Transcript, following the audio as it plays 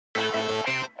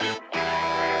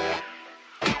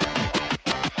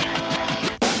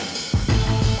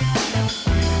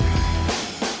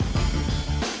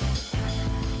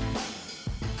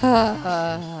Hello,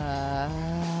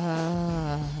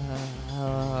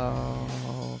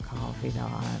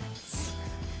 confidants.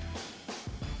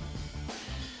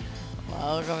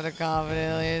 Welcome to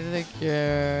Confidently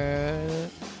Insecure,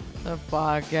 the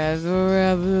podcast where we're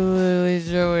absolutely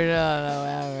sure we don't know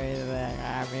everything.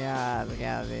 I'm your host,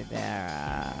 Kelsey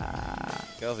Tara.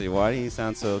 Kelsey, why do you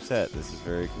sound so upset? This is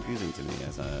very confusing to me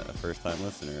as a first-time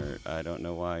listener. I don't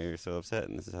know why you're so upset,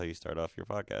 and this is how you start off your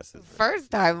podcast.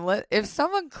 First time, if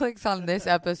someone clicks on this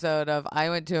episode of I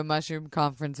went to a mushroom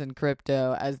conference in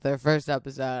crypto as their first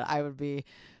episode, I would be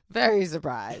very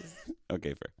surprised.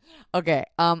 Okay, fair. Okay,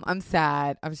 I'm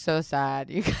sad. I'm so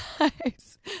sad, you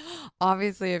guys.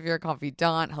 Obviously, if you're a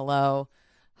confidant, hello,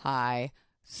 hi,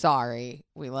 sorry,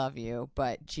 we love you,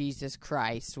 but Jesus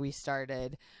Christ, we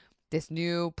started this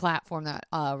new platform that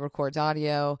records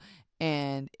audio,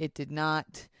 and it did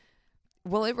not.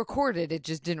 Well, it recorded. It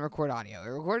just didn't record audio. It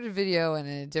recorded video, and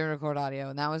it didn't record audio,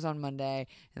 and that was on Monday,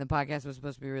 and the podcast was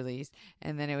supposed to be released,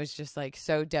 and then it was just like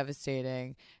so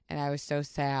devastating, and I was so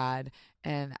sad,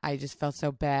 and I just felt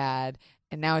so bad,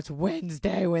 and now it's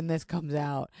Wednesday when this comes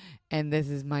out, and this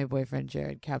is my boyfriend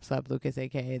Jared Capslap Lucas,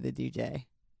 aka the DJ.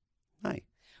 Hi.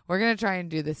 We're gonna try and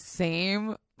do the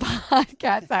same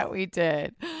podcast that we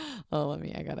did. Oh,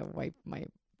 I gotta wipe my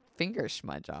finger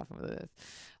smudge off of this.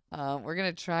 We're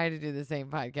going to try to do the same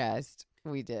podcast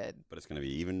we did. But it's going to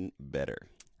be even better.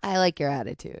 I like your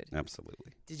attitude.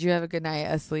 Absolutely. Did you have a good night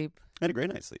asleep? I had a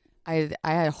great night's sleep. I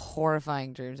had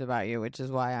horrifying dreams about you, which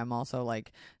is why I'm also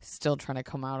like still trying to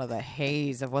come out of the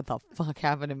haze of what the fuck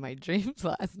happened in my dreams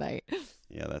last night.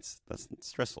 Yeah, that's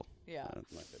stressful. Yeah.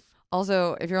 That's not good.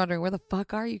 Also, if you're wondering, where the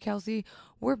fuck are you, Kelsey?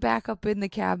 We're back up in the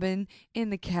cabin in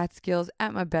the Catskills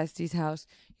at my bestie's house.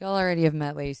 Y'all already have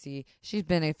met Lacey. She's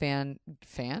been a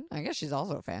fan? I guess she's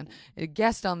also a fan. A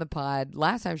guest on the pod.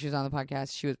 Last time she was on the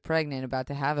podcast, she was pregnant, about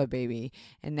to have a baby.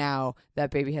 And now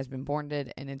that baby has been born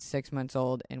and it's 6 months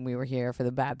old. And we were here for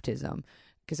the baptism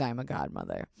because I'm a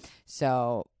godmother.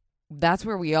 So that's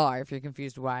where we are, if you're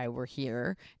confused why we're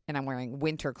here. And I'm wearing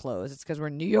winter clothes. It's because we're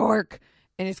in New York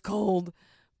and it's cold.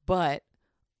 But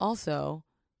also,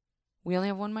 we only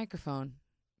have one microphone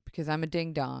because I'm a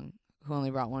ding-dong who only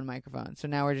brought one microphone. So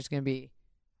now we're just going to be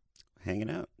hanging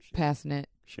out. Passing it.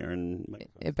 Sharing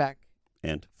microphones. It back.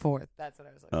 And? Forth. That's what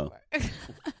I was looking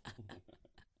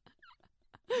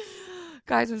for.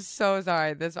 Guys, I'm so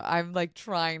sorry. I'm like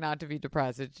trying not to be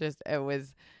depressed. It's just, it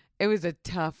was a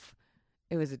tough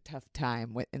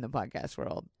time in the podcast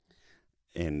world.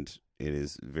 And it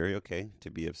is very okay to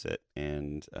be upset,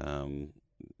 and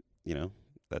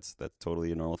that's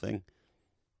totally a normal thing.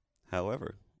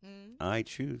 However, I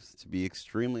choose to be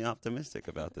extremely optimistic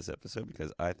about this episode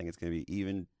because I think it's going to be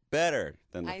even better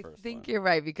than the first one. I think you're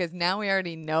right, because now we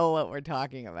already know what we're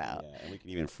talking about. Yeah, and we can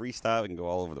even freestyle. We can go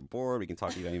all over the board. We can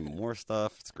talk about even more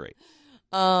stuff. It's great.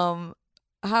 How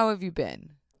have you been?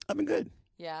 I've been good.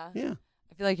 Yeah? Yeah.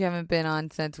 I feel like you haven't been on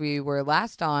since we were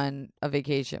last on a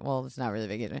vacation. Well, it's not really a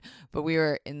vacation, but we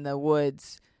were in the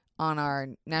woods on our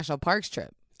national parks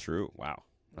trip. True. Wow.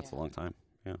 That's Yeah. a long time.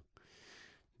 Yeah.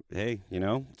 Hey,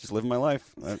 just living my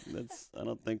life. I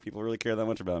don't think people really care that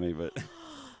much about me, but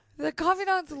The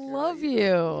confidants love you.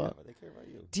 Yeah, but they care about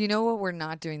you. Do you know what we're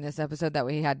not doing this episode that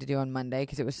we had to do on Monday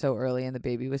because it was so early and the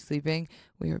baby was sleeping?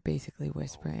 We were basically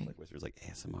whispering. Like whispers, like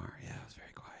ASMR. Yeah, it was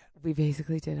very quiet. We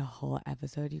basically did a whole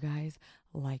episode, you guys,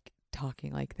 like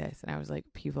talking like this. And I was like,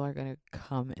 people are going to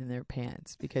come in their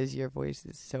pants because your voice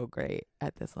is so great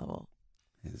at this level.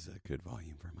 It is a good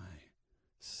volume for my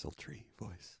sultry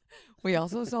voice. We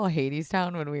also saw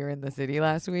Hadestown when we were in the city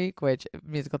last week, which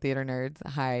musical theater nerds,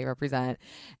 hi, represent.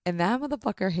 And that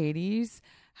motherfucker Hades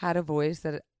had a voice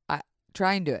that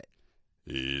try and do it.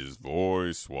 His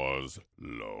voice was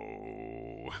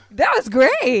low. That was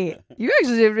great. You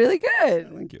actually did really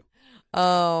good. Thank you.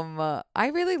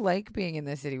 I really like being in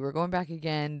the city. We're going back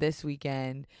again this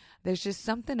weekend. There's just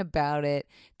something about it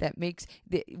that makes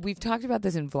we've talked about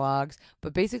this in vlogs,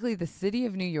 but basically the city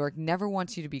of New York never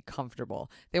wants you to be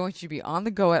comfortable. They want you to be on the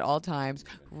go at all times.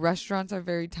 Restaurants are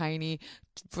very tiny.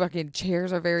 Fucking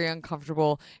chairs are very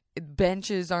uncomfortable.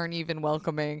 Benches aren't even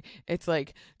welcoming. It's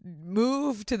like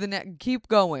move to the next, keep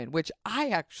going, which I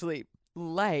actually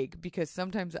like because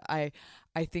sometimes I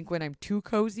think when I'm too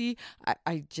cozy,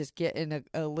 I just get in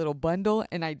a little bundle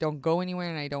and I don't go anywhere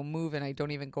and I don't move and I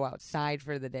don't even go outside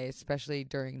for the day, especially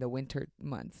during the winter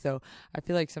months. So I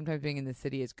feel like sometimes being in the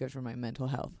city is good for my mental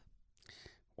health.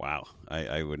 Wow.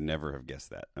 I would never have guessed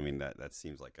that. I mean, that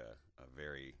seems like a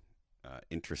very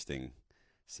interesting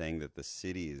saying that the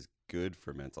city is good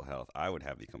for mental health. I would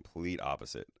have the complete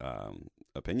opposite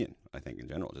opinion, I think, in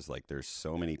general. Just like there's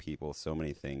so many people, so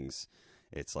many things,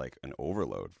 it's like an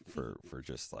overload for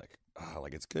just like,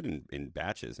 like it's good in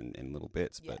batches and in little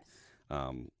bits. Yes.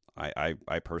 But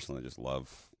I personally just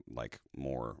love like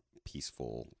more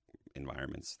peaceful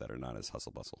environments that are not as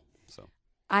hustle bustle. So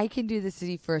I can do the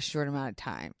city for a short amount of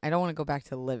time. I don't want to go back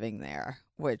to living there,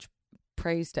 which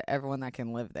praise to everyone that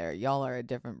can live there. Y'all are a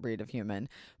different breed of human,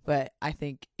 but I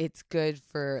think it's good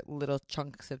for little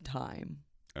chunks of time.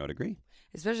 I would agree.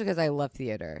 Especially because I love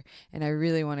theater and I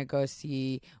really want to go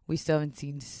see, we still haven't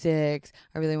seen Six.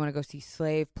 I really want to go see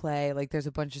Slave Play. Like there's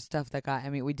a bunch of stuff that got, I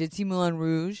mean, we did see Moulin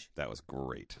Rouge. That was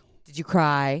great. Did you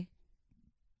cry?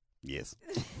 Yes.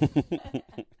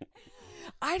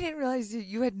 I didn't realize that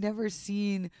you had never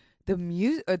seen the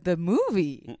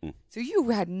movie. Mm-mm. So you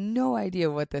had no idea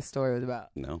what this story was about.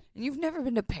 No. And you've never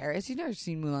been to Paris. You've never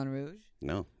seen Moulin Rouge.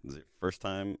 No. This is the first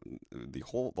time, the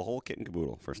whole kit and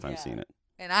caboodle, first time seeing it.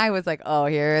 And I was like, oh,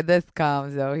 here this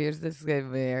comes. Oh, here's this.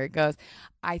 Here it goes.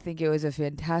 I think it was a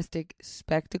fantastic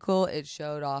spectacle. It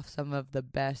showed off some of the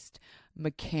best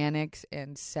mechanics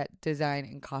and set design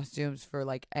and costumes for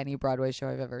like any Broadway show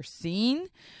I've ever seen.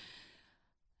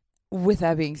 With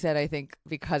that being said, I think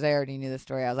because I already knew the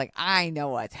story, I was like, I know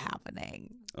what's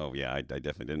happening. Oh yeah, I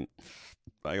definitely didn't.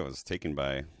 I was taken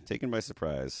by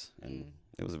surprise, and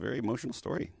it was a very emotional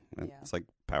story. It's like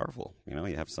powerful. You know,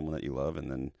 you have someone that you love, and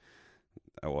then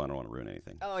I don't want to ruin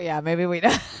anything. Oh yeah, maybe we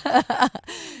don't.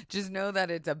 Just know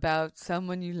that it's about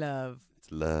someone you love.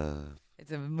 It's love.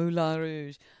 It's a Moulin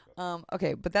Rouge.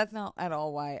 Okay, but that's not at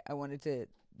all why I wanted to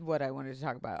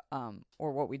talk about,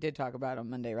 or what we did talk about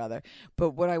on Monday, rather.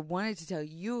 But what I wanted to tell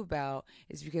you about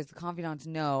is because the confidants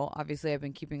know, obviously I've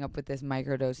been keeping up with this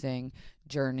microdosing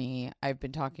journey. I've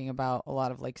been talking about a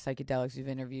lot of like psychedelics. We've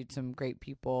interviewed some great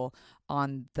people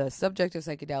on the subject of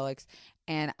psychedelics.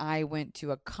 And I went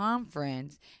to a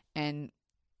conference, and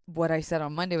what I said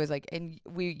on Monday was like, and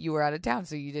you were out of town,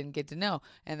 so you didn't get to know.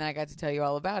 And then I got to tell you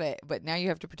all about it. But now you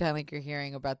have to pretend like you're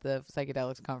hearing about the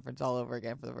psychedelics conference all over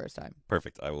again for the first time.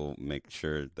 Perfect. I will make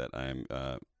sure that I'm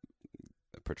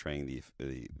portraying the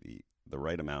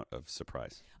right amount of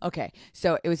surprise. Okay,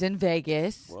 so it was in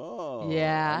Vegas. Whoa.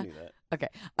 Yeah. I knew that.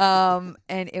 Okay.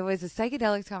 And it was a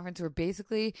psychedelics conference where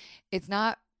basically it's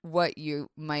not what you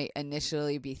might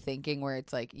initially be thinking, where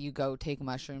it's like you go take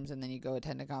mushrooms and then you go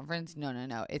attend a conference.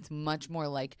 No. It's much more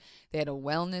like they had a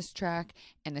wellness track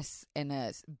and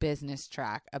a business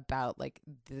track about like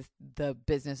the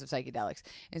business of psychedelics.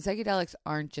 And psychedelics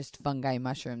aren't just fungi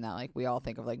mushroom that like we all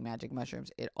think of like magic mushrooms.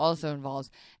 It also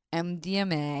involves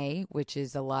MDMA, which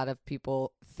is a lot of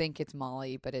people think it's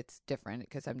Molly, but it's different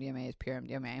because MDMA is pure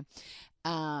MDMA.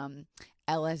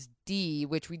 LSD,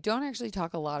 which we don't actually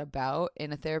talk a lot about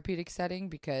in a therapeutic setting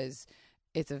because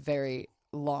it's a very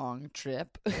long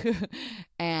trip.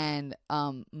 And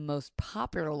most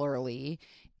popularly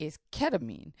is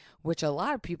ketamine, which a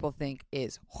lot of people think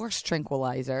is horse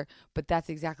tranquilizer, but that's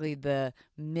exactly the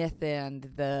myth and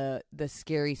the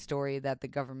scary story that the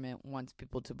government wants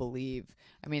people to believe.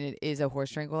 I mean, it is a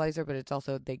horse tranquilizer, but it's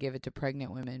also they give it to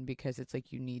pregnant women because it's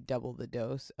like you need double the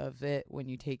dose of it when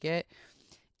you take it.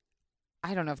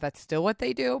 I don't know if that's still what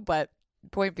they do, but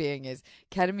point being is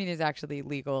ketamine is actually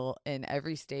legal in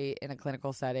every state in a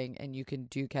clinical setting, and you can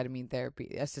do ketamine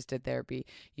therapy, assisted therapy.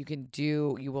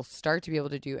 You will start to be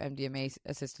able to do MDMA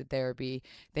assisted therapy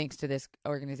thanks to this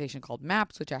organization called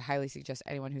MAPS, which I highly suggest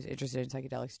anyone who's interested in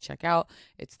psychedelics check out.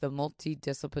 It's the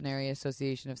Multidisciplinary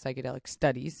Association of Psychedelic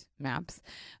Studies, MAPS.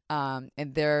 And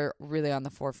they're really on the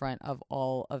forefront of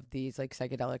all of these like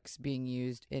psychedelics being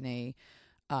used in a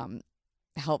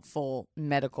helpful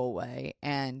medical way,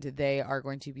 and they are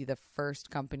going to be the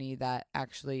first company that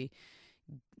actually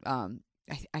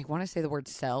I want to say the word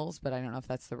sells, but I don't know if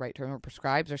that's the right term, or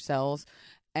prescribes or sells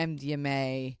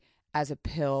MDMA as a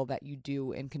pill that you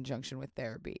do in conjunction with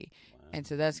therapy. Wow. And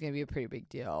so that's going to be a pretty big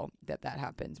deal that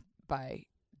happens by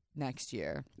next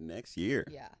year.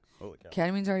 Yeah. Holy cow.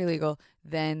 Ketamine's already legal.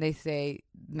 Then they say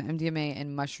MDMA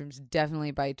and mushrooms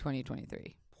definitely by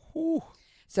 2023. Whew.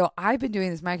 So I've been doing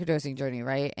this microdosing journey,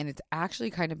 right? And it's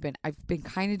actually I've been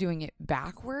kind of doing it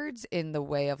backwards in the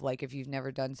way of like, if you've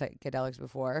never done psychedelics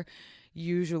before,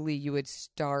 usually you would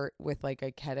start with like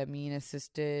a ketamine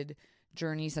assisted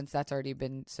journey, since that's already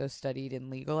been so studied and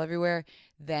legal everywhere,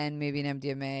 then maybe an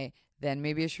MDMA, then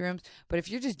maybe a shrooms. But if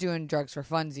you're just doing drugs for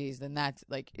funsies, then that's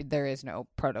like, there is no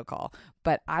protocol.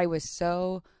 But I was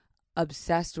so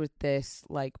obsessed with this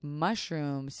like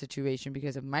mushroom situation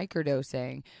because of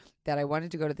microdosing that I wanted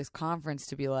to go to this conference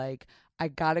to be like, I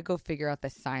gotta go figure out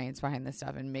the science behind this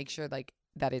stuff and make sure like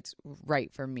that it's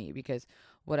right for me. Because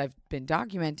what I've been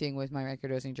documenting with my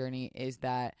microdosing journey is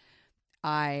that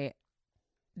I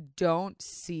don't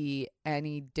see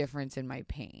any difference in my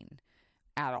pain.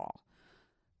 at all.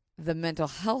 The mental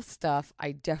health stuff,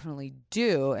 I definitely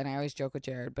do. And I always joke with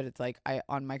Jared, but it's like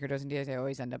on microdosing days, I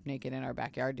always end up naked in our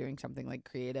backyard doing something like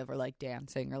creative or like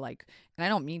dancing or like, and I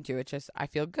don't mean to, it's just, I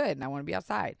feel good and I want to be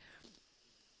outside.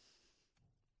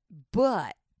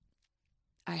 But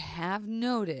I have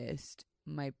noticed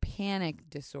my panic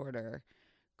disorder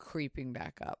creeping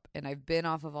back up. And I've been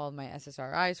off of all of my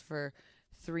SSRIs for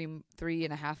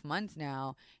 3.5 months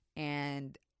now.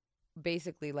 And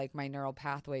basically like my neural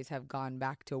pathways have gone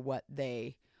back to what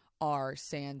they are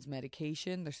sans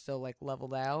medication. They're still like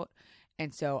leveled out.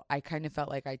 And so I kind of felt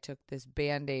like I took this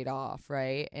Band-Aid off,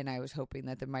 right? And I was hoping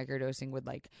that the microdosing would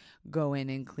like go in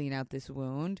and clean out this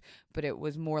wound, but it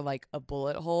was more like a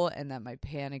bullet hole, and that my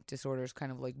panic disorder is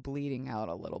kind of like bleeding out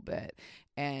a little bit.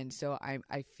 And so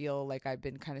I feel like I've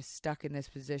been kind of stuck in this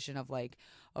position of like,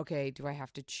 okay, do I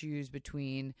have to choose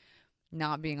between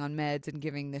not being on meds and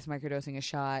giving this microdosing a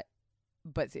shot,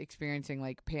 but experiencing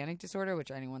like panic disorder,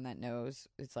 which anyone that knows,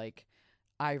 it's like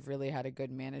I've really had a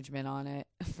good management on it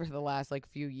for the last like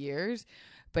few years.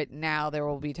 But now there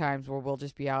will be times where we'll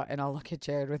just be out and I'll look at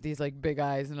Jared with these like big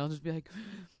eyes and I'll just be like,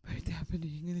 what's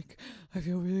happening? Like, I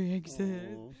feel really anxious.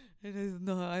 Aww. And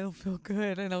I don't feel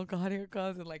good. And oh God, here it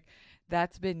comes. And like,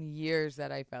 that's been years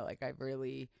that I felt like I've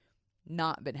really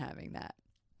not been having that.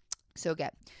 So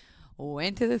again,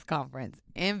 went to this conference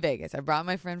in Vegas. I brought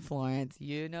my friend Florence.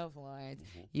 You know Florence.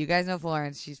 Mm-hmm. You guys know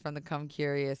Florence. She's from the Come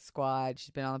Curious squad. She's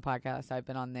been on the podcast. I've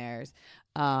been on theirs.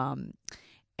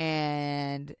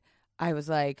 And I was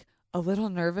like a little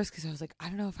nervous because I was like, I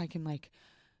don't know if I can like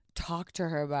talk to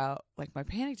her about like my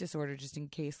panic disorder just in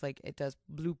case like it does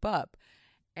bloop up.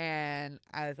 And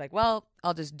I was like, well,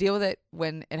 I'll just deal with it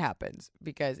when it happens,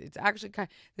 because it's actually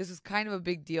this was kind of a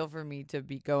big deal for me to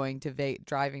be going to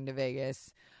driving to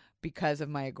Vegas, because of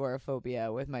my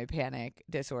agoraphobia with my panic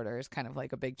disorder is kind of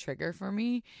like a big trigger for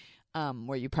me.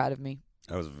 Were you proud of me?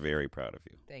 I was very proud of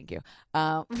you. Thank you.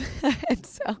 And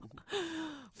so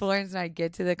Florence and I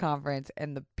get to the conference,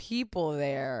 and the people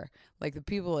there, like the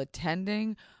people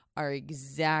attending, are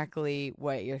exactly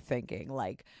what you're thinking.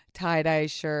 Like tie-dye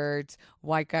shirts,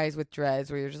 white guys with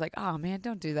dreads where you're just like, oh man,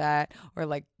 don't do that. Or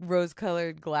like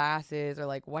rose-colored glasses, or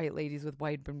like white ladies with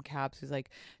white brim caps who's like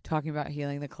talking about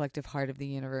healing the collective heart of the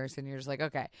universe. And you're just like,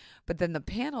 okay. But then the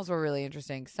panels were really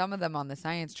interesting. Some of them on the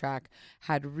science track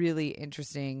had really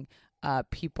interesting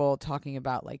people talking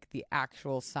about like the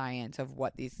actual science of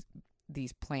what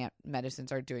these plant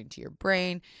medicines are doing to your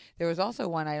brain. There was also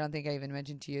one, I don't think I even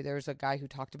mentioned to you, there was a guy who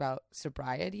talked about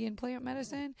sobriety in plant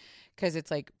medicine, because it's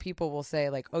like people will say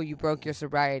like, oh, you broke your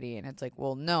sobriety, and it's like,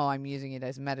 well, no, I'm using it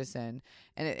as medicine.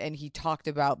 And he talked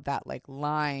about that like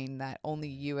line that only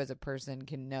you as a person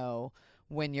can know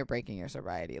when you're breaking your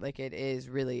sobriety. Like it is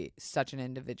really such an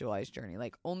individualized journey.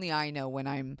 Like only I know when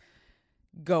I'm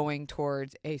going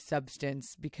towards a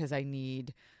substance because I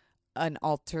need an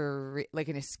like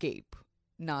an escape,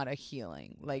 not a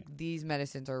healing. Like these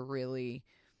medicines are really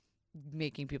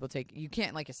making people you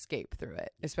can't like escape through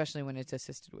it, especially when it's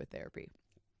assisted with therapy.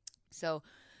 So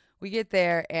we get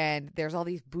there and there's all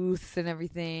these booths and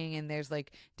everything, and there's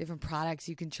like different products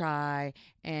you can try.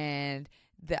 And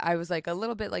I was like a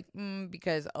little bit like,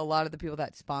 because a lot of the people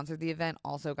that sponsored the event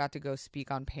also got to go speak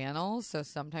on panels. So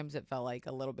sometimes it felt like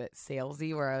a little bit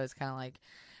salesy, where I was kind of like,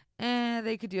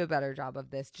 they could do a better job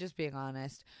of this, just being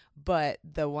honest. But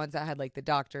the ones that had like the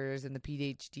doctors and the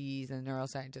PhDs and the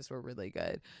neuroscientists were really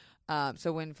good.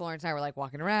 So when Florence and I were like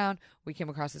walking around, we came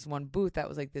across this one booth that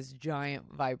was like this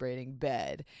giant vibrating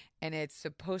bed, and it's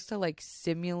supposed to like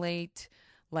simulate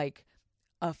like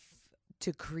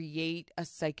to create a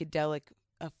psychedelic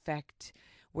effect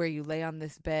where you lay on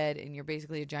this bed and you're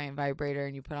basically a giant vibrator,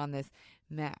 and you put on this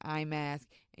eye mask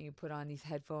and you put on these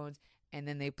headphones. And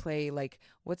then they play like,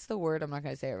 what's the word? I'm not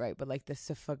gonna say it right, but like the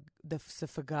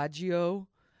fagaggio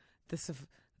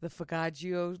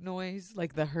noise,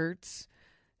 like the Hertz,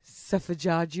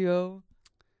 suffragio.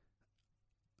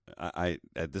 I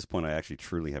at this point I actually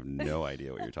truly have no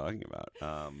idea what you're talking about.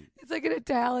 It's like an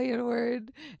Italian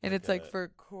word, and it's like for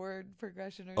chord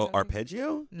progression or something.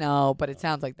 Arpeggio? No, but it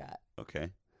sounds like that. Okay.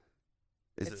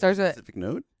 Is it starts a specific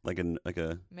note? Like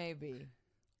a maybe.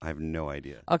 I have no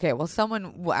idea. Okay, well,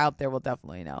 someone out there will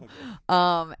definitely know.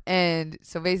 Okay. And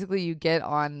so basically you get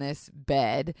on this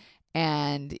bed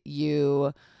and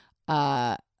you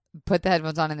put the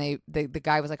headphones on, and the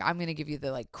guy was like, I'm going to give you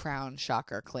the like crown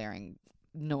chakra clearing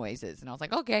noises. And I was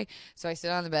like, okay. So I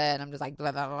sit on the bed and I'm just like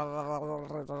blah, blah, blah, blah,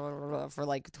 blah, blah, blah, for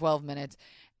like 12 minutes.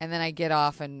 And then I get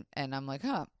off and I'm like,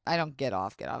 I don't get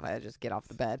off. I just get off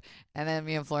the bed. And then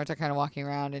me and Florence are kind of walking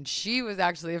around, and she was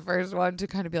actually the first one to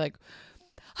kind of be like,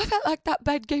 I felt like that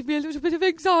bed gave me a little bit of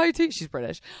anxiety. She's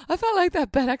British. I felt like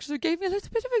that bed actually gave me a little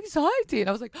bit of anxiety. And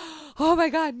I was like, oh my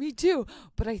God, me too.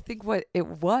 But I think what it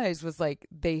was like,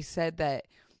 they said that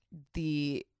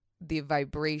the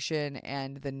vibration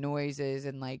and the noises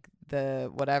and like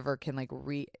the whatever can like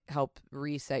help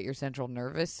reset your central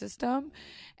nervous system.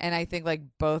 And I think like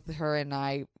both her and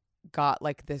I got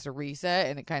like this reset,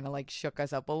 and it kind of like shook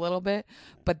us up a little bit.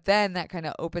 But then that kind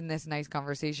of opened this nice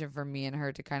conversation for me and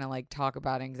her to kind of like talk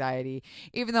about anxiety,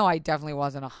 even though I definitely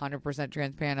wasn't 100%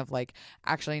 transparent of like,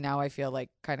 actually now I feel like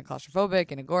kind of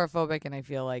claustrophobic and agoraphobic and I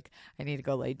feel like I need to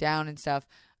go lay down and stuff.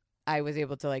 I was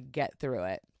able to like get through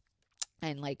it,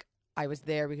 and like I was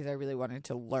there because I really wanted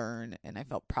to learn, and I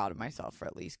felt proud of myself for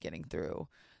at least getting through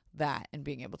that and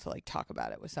being able to like talk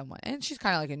about it with someone. And she's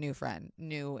kind of like a new friend,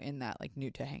 new in that, like new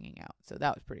to hanging out. So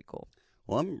that was pretty cool.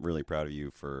 Well, I'm really proud of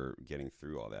you for getting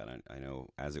through all that. I know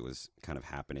as it was kind of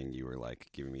happening, you were like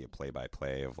giving me a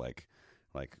play-by-play of like,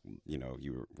 you know,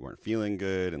 you weren't feeling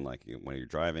good, and like when you're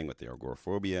driving with the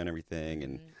agoraphobia and everything.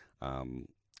 And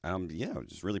yeah, I'm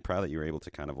just really proud that you were able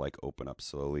to kind of like open up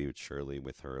slowly but surely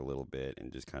with her a little bit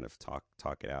and just kind of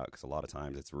talk it out, because a lot of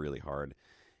times it's really hard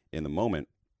in the moment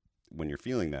when you're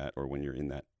feeling that, or when you're in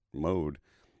that mode,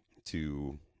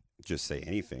 to just say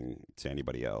anything to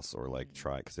anybody else, or like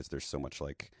try, because there's so much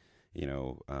like, you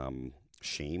know,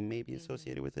 shame maybe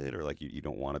associated with it, or like you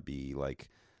don't want to be like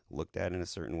looked at in a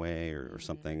certain way, or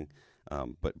something.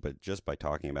 But just by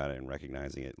talking about it and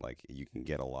recognizing it, like you can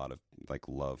get a lot of like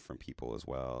love from people as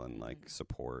well, and like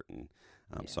support. And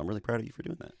so I'm really proud of you for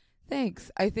doing that.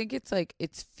 Thanks. I think it's like,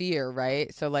 it's fear,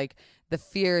 right? So like the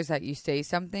fear is that you say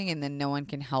something and then no one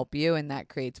can help you, and that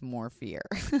creates more fear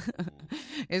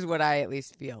is what I at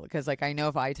least feel. Because like I know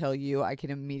if I tell you, I can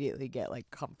immediately get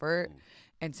like comfort.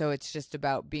 And so it's just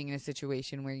about being in a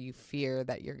situation where you fear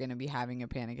that you're going to be having a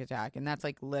panic attack. And that's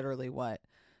like literally what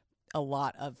a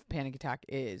lot of panic attack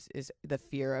is the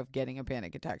fear of getting a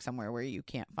panic attack somewhere where you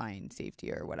can't find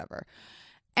safety or whatever.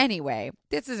 Anyway,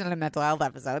 this isn't a mental health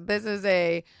episode. This is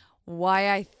a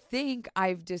why I think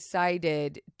I've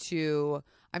decided to,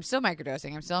 I'm still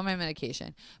microdosing, I'm still on my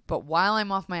medication, but while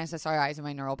I'm off my SSRIs and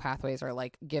my neural pathways are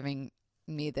like giving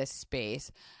me this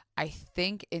space, I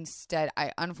think instead,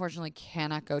 I unfortunately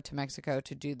cannot go to Mexico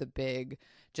to do the big,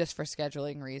 just for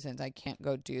scheduling reasons, I can't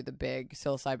go do the big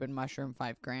psilocybin mushroom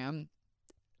 5-gram,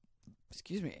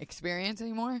 experience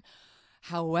anymore.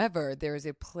 However, there is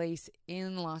a place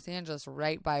in Los Angeles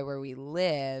right by where we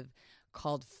live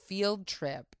called Field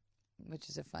Trip, which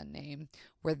is a fun name,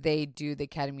 where they do the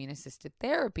ketamine assisted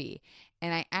therapy.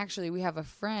 And we have a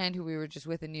friend who we were just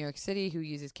with in New York City who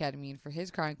uses ketamine for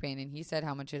his chronic pain, and he said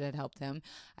how much it had helped him.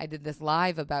 I did this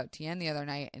live about TN the other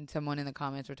night, and someone in the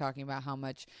comments were talking about how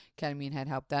much ketamine had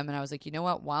helped them. And I was like, you know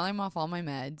what? While I'm off all my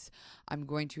meds, I'm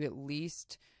going to at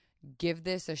least give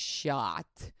this a shot.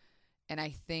 And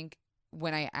I think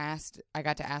when I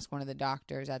got to ask one of the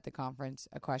doctors at the conference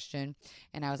a question,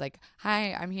 and I was like,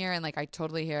 hi, I'm here. And like, I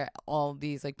totally hear all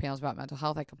these like panels about mental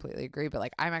health. I completely agree. But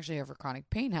like, I'm actually here for chronic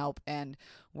pain help. And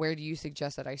where do you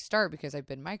suggest that I start? Because I've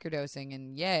been microdosing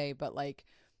and yay, but like,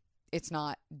 it's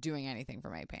not doing anything for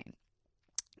my pain.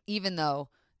 Even though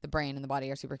the brain and the body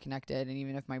are super connected. And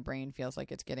even if my brain feels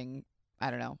like it's getting,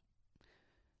 I don't know,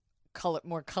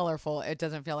 more colorful, it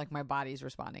doesn't feel like my body's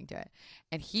responding to it.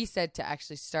 And he said to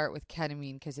actually start with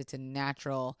ketamine because it's a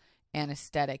natural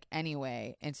anesthetic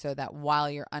anyway, and so that while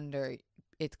you're under,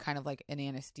 it's kind of like an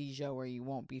anesthesia where you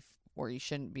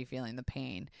shouldn't be feeling the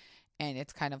pain, and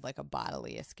it's kind of like a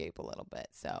bodily escape a little bit.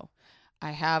 So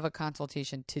I have a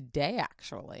consultation today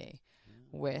actually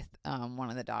with one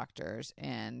of the doctors,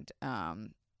 and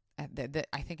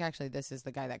I think actually this is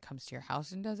the guy that comes to your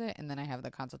house and does it. And then I have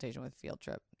the consultation with Field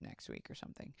Trip next week or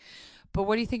something. But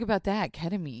what do you think about that,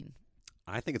 ketamine?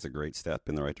 I think it's a great step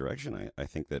in the right direction. I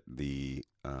think that the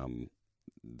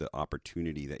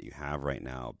opportunity that you have right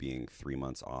now, being 3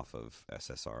 months off of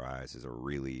SSRIs, is a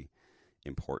really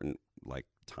important like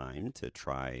time to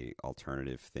try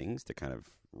alternative things to kind of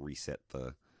reset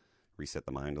the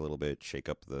mind a little bit, shake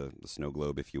up the snow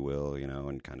globe, if you will, you know,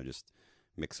 and kind of just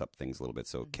mix up things a little bit.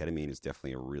 So ketamine is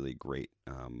definitely a really great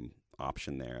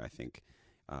option there, I think.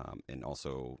 And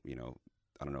also, you know,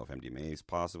 I don't know if MDMA is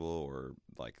possible, or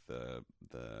like the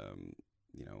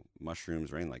you know,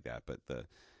 mushrooms or anything like that, but the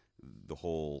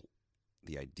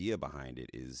idea behind it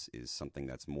is something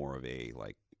that's more of a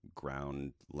like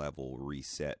ground level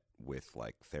reset with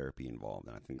like therapy involved.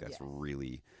 And I think that's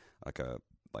really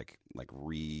like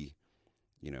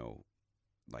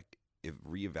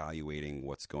reevaluating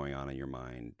what's going on in your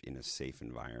mind in a safe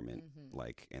environment,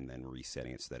 like, and then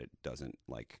resetting it so that it doesn't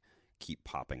like keep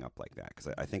popping up like that.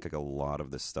 Because I think like a lot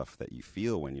of the stuff that you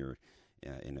feel when you're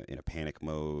in a panic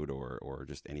mode or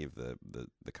just any of the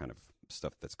kind of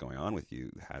stuff that's going on with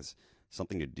you has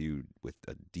something to do with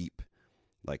a deep,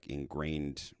 like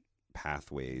ingrained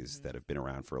pathways that have been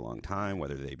around for a long time,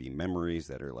 whether they be memories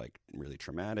that are like really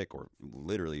traumatic or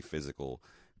literally physical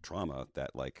trauma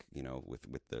that, like, you know, with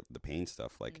the pain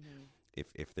stuff, like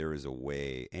if there is a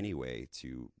way, any way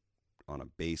to, on a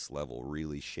base level,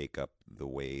 really shake up the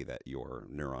way that your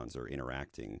neurons are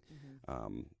interacting,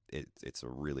 it's a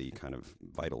really kind of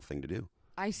vital thing to do.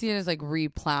 I see it as like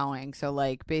replowing. So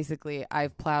like basically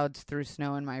I've plowed through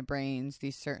snow in my brains,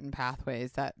 these certain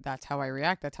pathways that's how I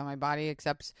react. That's how my body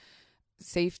accepts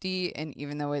safety. And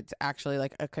even though it's actually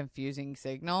like a confusing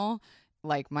signal,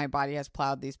 like my body has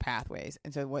plowed these pathways.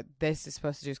 And so what this is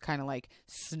supposed to do is kind of like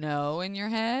snow in your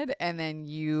head. And then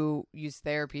you use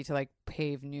therapy to like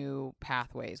pave new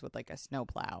pathways with like a snow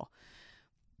plow.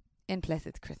 And plus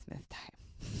it's Christmas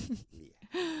time.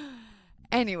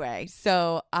 Anyway,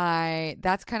 so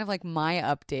that's kind of like my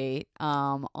update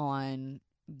on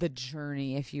the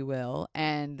journey, if you will.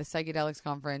 And the psychedelics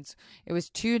conference, it was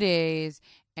 2 days,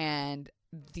 and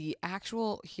the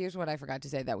actual, here's what I forgot to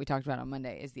say that we talked about on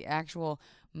Monday, is the actual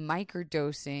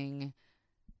microdosing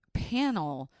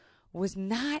panel was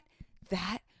not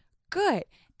that good.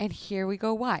 And here we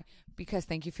go why. Because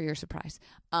thank you for your surprise.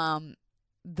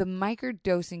 The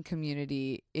microdosing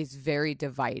community is very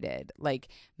divided. Like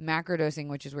macrodosing,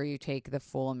 which is where you take the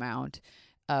full amount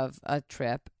of a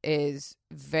trip, is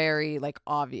very like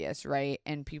obvious, right?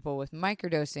 And people with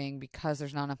microdosing, because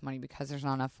there's not enough money, because there's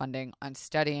not enough funding on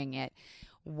studying it,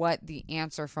 what the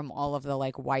answer from all of the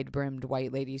like wide-brimmed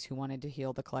white ladies who wanted to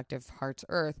heal the collective heart's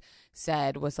earth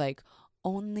said was like,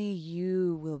 only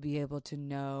you will be able to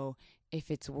know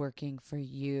if it's working for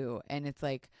you. And it's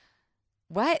like,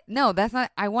 what? No, that's not.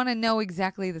 I want to know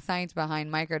exactly the science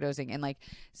behind microdosing. And like,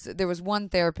 so there was one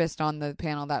therapist on the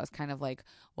panel that was kind of like,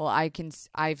 well,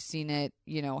 I've seen it,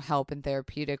 you know, help in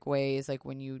therapeutic ways, like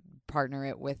when you partner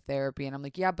it with therapy. And I'm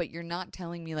like, yeah, but you're not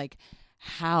telling me like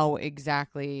how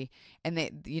exactly. And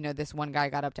they, you know, this one guy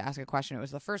got up to ask a question. It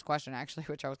was the first question actually,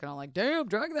 which I was kind of like, damn,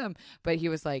 drug them. But he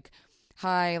was like,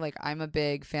 hi, like I'm a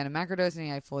big fan of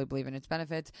macrodosing. I fully believe in its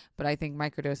benefits, but I think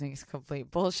microdosing is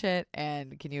complete bullshit.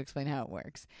 And can you explain how it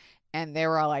works? And they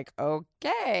were all like,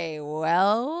 okay,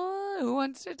 well, who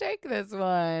wants to take this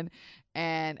one?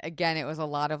 And again, it was a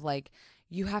lot of like,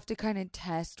 you have to kind of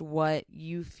test what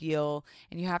you feel,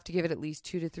 and you have to give it at least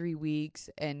 2 to 3 weeks,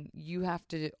 and you have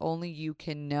to, only you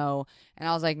can know. And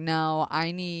I was like, no,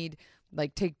 I need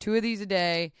like take 2 of these a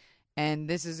day. And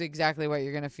this is exactly what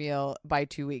you're going to feel by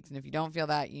 2 weeks. And if you don't feel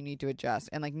that, you need to adjust.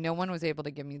 And like no one was able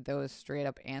to give me those straight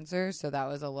up answers. So that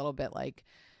was a little bit like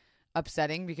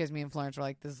upsetting, because me and Florence were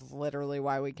like, this is literally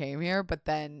why we came here. But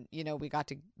then, you know, we got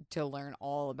to learn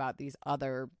all about these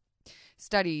other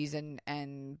studies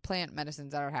and plant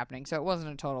medicines that are happening. So it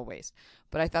wasn't a total waste.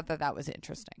 But I thought that was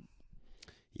interesting.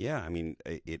 Yeah, I mean,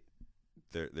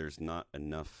 there's not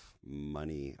enough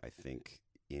money, I think,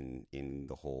 in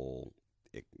the whole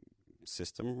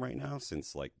system right now,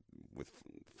 since like with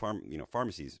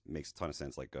pharmacies makes a ton of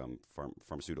sense, like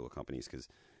pharmaceutical companies, because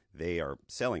they are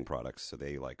selling products, so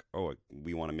they like, oh,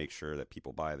 we want to make sure that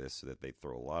people buy this, so that they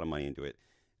throw a lot of money into it,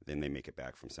 then they make it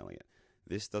back from selling it.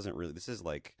 This doesn't really, this is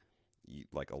like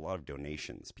a lot of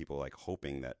donations, people like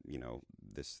hoping that, you know,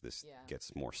 this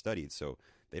gets more studied, so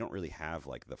they don't really have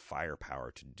like the firepower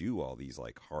to do all these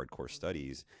like hardcore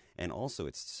studies. And also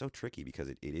it's so tricky because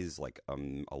it is like a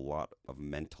lot of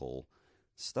mental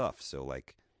stuff. So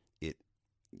like it,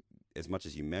 as much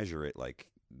as you measure it, like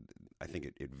I think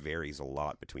it varies a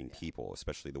lot between people,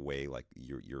 especially the way like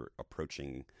you're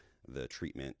approaching the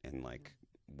treatment and like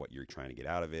what you're trying to get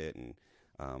out of it. And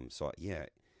so yeah,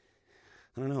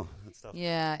 I don't know. That's tough.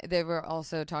 Yeah, they were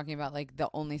also talking about like the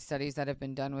only studies that have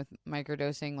been done with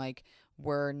microdosing like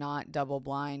were not double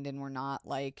blind, and were not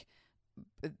like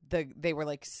they were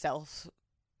like self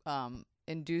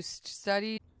induced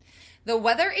studies. The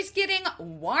weather is getting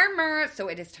warmer, so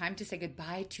it is time to say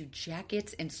goodbye to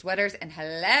jackets and sweaters and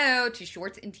hello to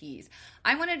shorts and tees.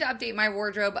 I wanted to update my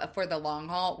wardrobe for the long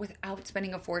haul without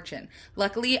spending a fortune.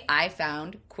 Luckily, I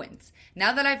found Quince.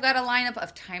 Now that I've got a lineup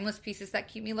of timeless pieces that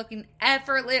keep me looking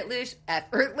effortlessly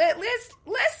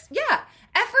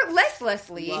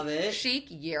chic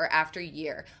year after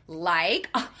year, like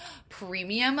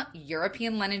premium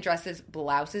European linen dresses,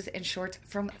 blouses, and shorts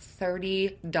from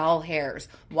 30 doll hairs,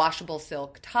 washable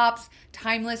silk tops,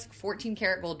 timeless 14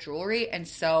 karat gold jewelry, and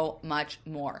so much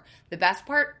more. The best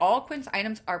part, all Quince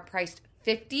items are priced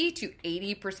 50 to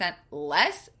 80%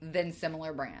 less than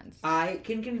similar brands. I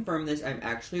can confirm this. I'm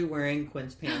actually wearing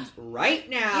Quince pants right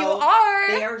now. You are.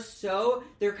 They are so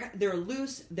they're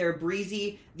loose, they're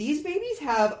breezy. These babies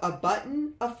have a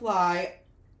button, a fly,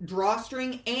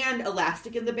 drawstring, and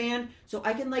elastic in the band, so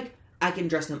I can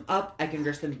dress them up, I can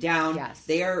dress them down. Yes.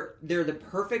 They're the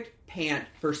perfect pant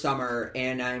for summer,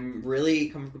 and I'm really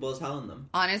comfortable as hell in them.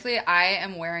 Honestly, I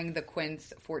am wearing the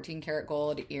Quince 14 karat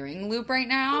gold earring loop right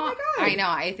now. Oh my God. I know.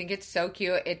 I think it's so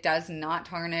cute. It does not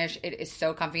tarnish. It is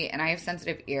so comfy, and I have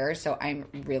sensitive ears, so I'm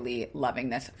really loving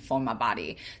this for my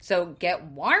body. So get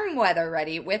warm weather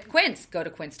ready with Quince. Go to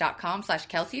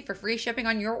quince.com/Kelsey for free shipping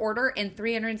on your order and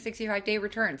 365-day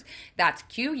returns. That's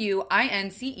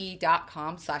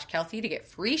QUINCE.com/Kelsey to get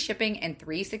free shipping and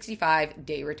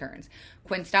 365-day returns.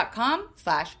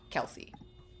 Quince.com/Kelsey.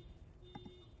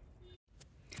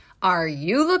 Are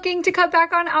you looking to cut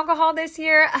back on alcohol this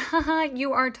year?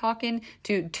 You are talking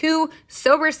to two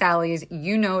sober Sallys.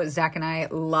 You know Zach and I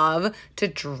love to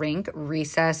drink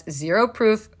Recess Zero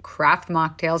Proof craft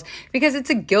mocktails because it's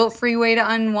a guilt-free way to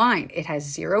unwind. It has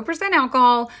 0%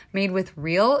 alcohol, made with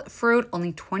real fruit,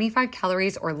 only 25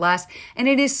 calories or less, and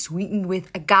it is sweetened with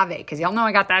agave because y'all know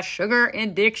I got that sugar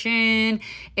addiction.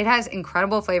 It has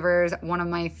incredible flavors. One of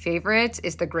my favorites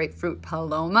is the grapefruit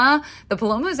Paloma. The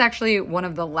Paloma is actually one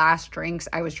of the last drinks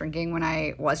I was drinking when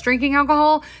I was drinking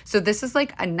alcohol. So this is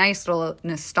like a nice little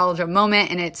nostalgia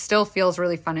moment, and it still feels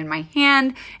really fun in my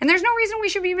hand. And there's no reason we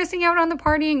should be missing out on the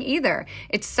partying either.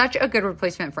 It's such a good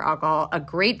replacement for alcohol, a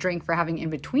great drink for having in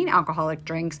between alcoholic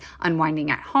drinks,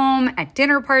 unwinding at home, at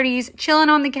dinner parties, chilling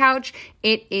on the couch.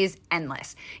 It is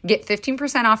endless. Get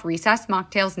 15% off Recess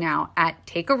mocktails now at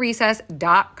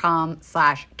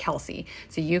takearecess.com/Kelsey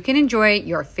so you can enjoy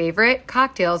your favorite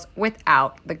cocktails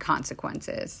without the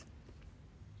consequences.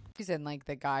 And like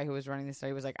the guy who was running the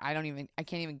study was like, I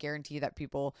can't even guarantee that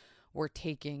people were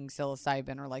taking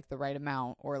psilocybin or like the right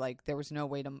amount, or like there was no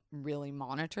way to really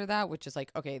monitor that, which is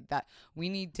like, okay, that we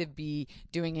need to be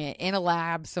doing it in a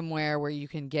lab somewhere where you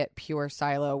can get pure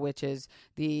psilo, which is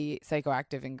the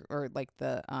psychoactive or like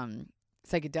the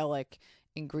psychedelic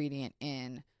ingredient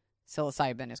in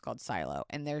psilocybin is called psilo.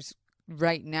 And there's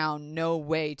right now no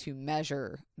way to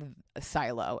measure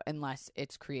psilo unless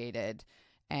it's created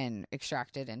and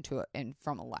extracted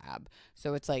from a lab.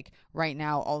 So it's like right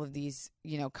now, all of these,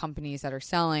 companies that are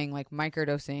selling like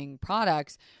microdosing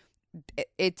products,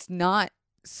 it's not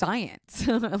science.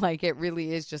 Like it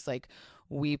really is just like,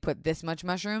 we put this much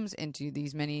mushrooms into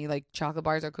these many like chocolate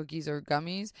bars or cookies or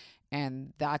gummies,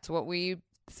 and that's what we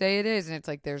say it is. And it's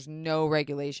like, there's no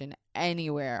regulation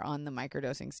anywhere on the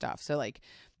microdosing stuff. So like,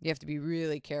 you have to be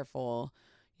really careful,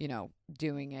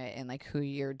 doing it and like who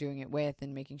you're doing it with,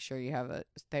 and making sure you have a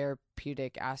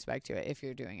therapeutic aspect to it if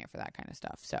you're doing it for that kind of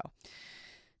stuff. So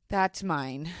that's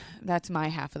mine. That's my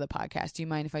half of the podcast. Do you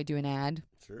mind if I do an ad?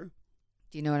 Sure.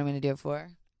 Do you know what I'm going to do it for?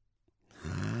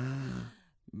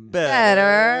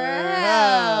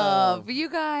 BetterHelp. You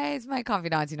guys, my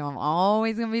confidants, I'm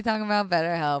always going to be talking about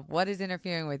BetterHelp. What is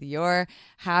interfering with your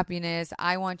happiness?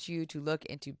 I want you to look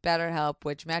into BetterHelp,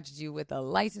 which matches you with a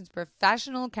licensed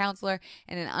professional counselor,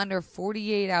 and in under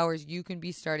 48 hours, you can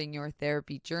be starting your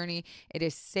therapy journey. It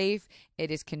is safe,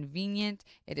 it is convenient,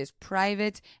 it is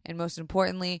private, and most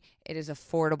importantly, it is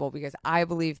affordable, because I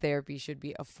believe therapy should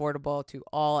be affordable to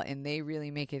all, and they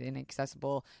really make it an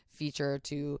accessible feature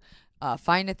to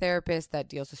find a therapist that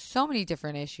deals with so many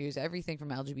different issues, everything from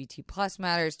LGBT plus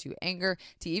matters to anger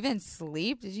to even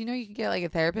sleep. Did you know you can get like a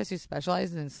therapist who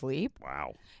specializes in sleep?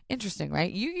 Wow. Interesting,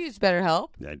 right? You use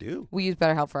BetterHelp. I do. We use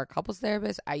BetterHelp for our couples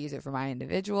therapist. I use it for my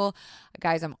individual.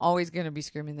 Guys, I'm always going to be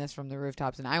screaming this from the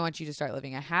rooftops, and I want you to start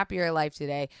living a happier life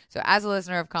today. So as a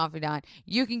listener of Confidant,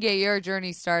 you can get your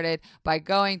journey started by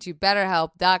going to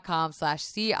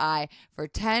betterhelp.com/CI for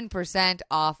 10%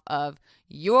 off of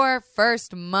your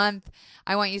first month.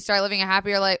 I want you to start living a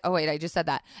happier life. Oh, wait, I just said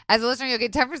that. As a listener, you'll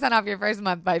get 10% off your first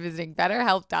month by visiting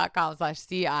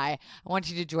betterhelp.com/CI. I want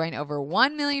you to join over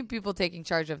 1 million people taking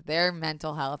charge of their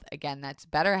mental health. Again, that's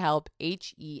BetterHelp,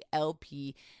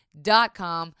 HELP.com/CI.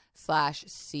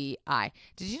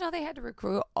 Did you know they had to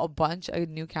recruit a bunch of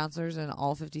new counselors in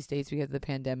all 50 states because of the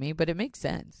pandemic? But it makes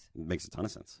sense. It makes a ton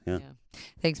of sense. Yeah.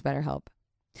 Thanks, BetterHelp.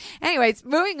 Anyways,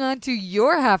 moving on to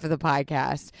your half of the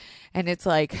podcast. And it's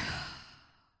like,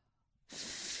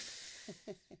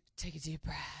 take a deep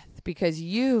breath, because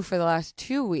you, for the last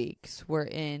 2 weeks, were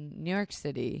in New York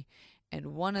City. And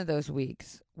one of those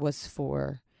weeks was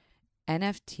for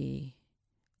NFT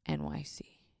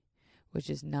NYC, which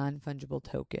is non-fungible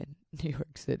token New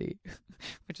York City,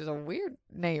 which is a weird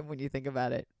name when you think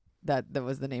about it. that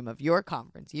was the name of your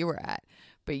conference you were at.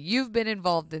 But you've been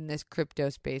involved in this crypto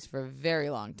space for a very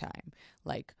long time.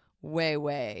 Like way,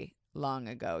 way long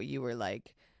ago. You were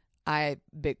like,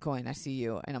 Bitcoin, I see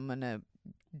you, and I'm going to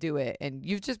do it. And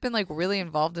you've just been like really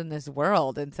involved in this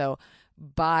world. And so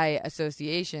by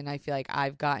association, I feel like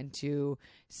I've gotten to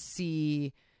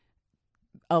see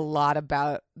a lot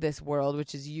about this world,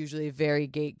 which is usually very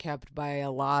gate kept by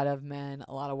a lot of men,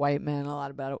 a lot of white men, a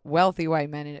lot of wealthy white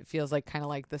men. And it feels like kind of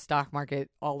like the stock market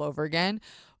all over again,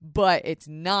 but it's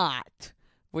not,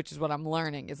 which is what I'm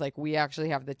learning, is like we actually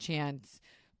have the chance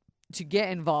to get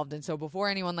involved. And so before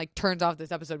anyone like turns off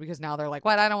this episode because now they're like,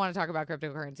 what, I don't want to talk about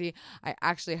cryptocurrency, I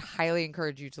actually highly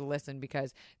encourage you to listen,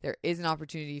 because there is an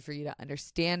opportunity for you to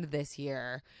understand this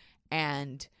here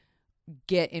and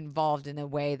get involved in a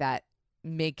way that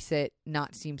makes it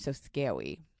not seem so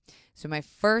scary. So my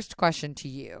first question to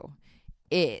you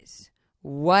is,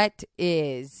 what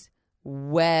is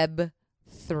Web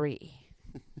 3?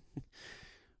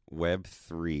 Web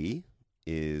 3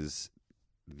 is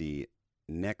the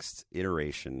next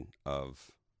iteration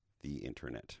of the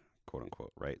internet, quote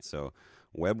unquote, right? So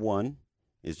Web 1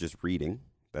 is just reading.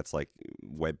 That's like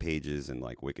web pages and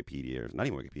like Wikipedia, or not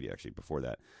even Wikipedia actually, before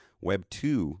that. Web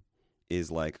 2 is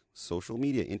like social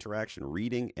media interaction,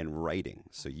 reading and writing.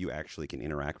 So you actually can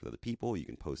interact with other people. You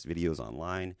can post videos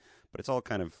online, but it's all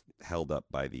kind of held up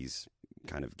by these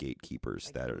kind of gatekeepers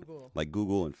like that Google. Are like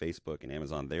Google and Facebook and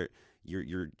Amazon.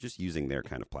 You're just using their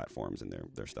kind of platforms and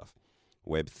their stuff.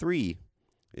 Web 3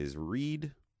 is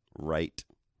read, write,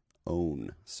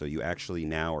 own. So you actually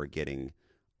now are getting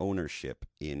ownership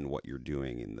in what you're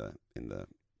doing in the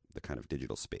kind of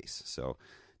digital space. So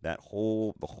the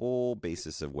whole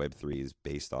basis of Web 3 is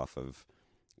based off of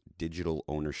digital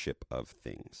ownership of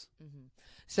things. Mm-hmm.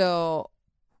 So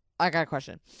I got a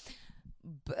question.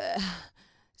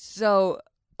 So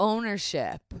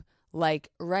ownership, like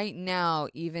right now,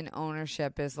 even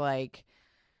ownership is like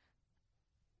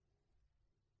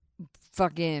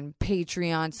fucking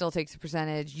Patreon still takes a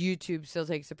percentage. YouTube still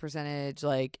takes a percentage.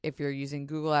 Like if you're using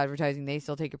Google advertising, they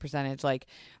still take a percentage. Like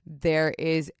there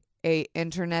is a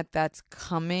internet that's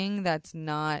coming that's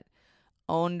not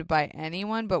owned by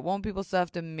anyone, but won't people still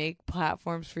have to make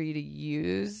platforms for you to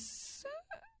use?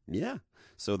 Yeah.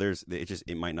 So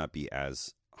it might not be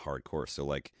as hardcore. So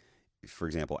like, for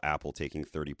example, Apple taking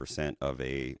 30% of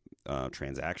a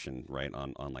transaction, right,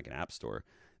 on like an app store,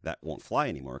 that won't fly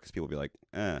anymore because people will be like,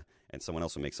 and someone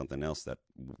else will make something else that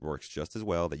works just as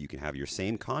well, that you can have your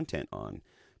same content on,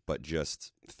 but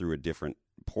just through a different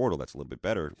portal that's a little bit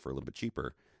better for a little bit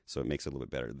cheaper. So it makes it a little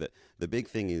bit better. The big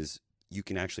thing is you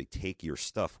can actually take your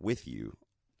stuff with you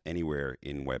anywhere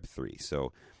in Web 3.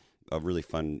 So a really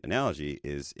fun analogy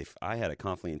is if I had a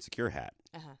Confidently Insecure hat,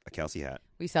 a Kelsey hat.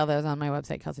 We sell those on my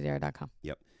website, kelseydara.com.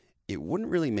 Yep. It wouldn't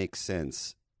really make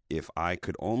sense if I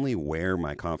could only wear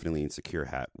my Confidently Insecure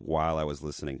hat while I was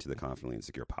listening to the Confidently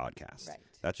Insecure podcast. Right.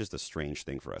 That's just a strange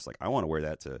thing for us. Like, I want to wear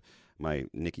that to my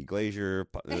Nikki Glazer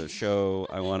show.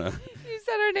 I want to... You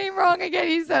said her name wrong again.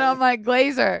 You said, oh, my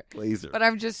Glazer. Glazer. But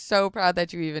I'm just so proud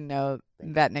that you even know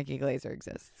that Nikki Glazer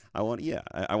exists. I want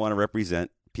to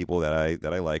represent people that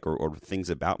I like, or things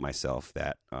about myself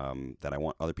that I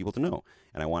want other people to know,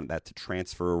 and I want that to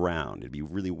transfer around. It'd be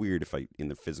really weird if in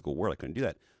the physical world I couldn't do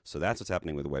that. So that's what's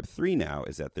happening with Web 3 now,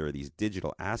 is that there are these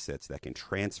digital assets that can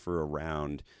transfer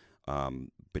around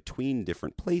between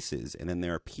different places, and then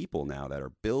there are people now that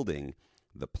are building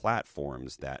the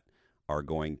platforms that are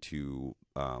going to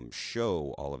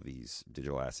show all of these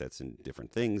digital assets and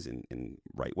different things in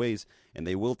right ways, and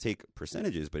they will take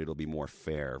percentages, but it'll be more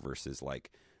fair versus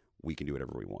like we can do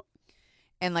whatever we want.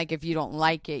 And like if you don't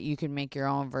like it, you can make your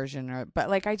own version. But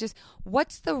like I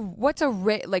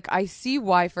see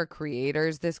why for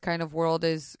creators this kind of world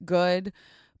is good,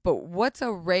 but what's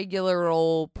a regular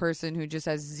old person who just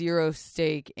has zero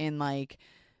stake in like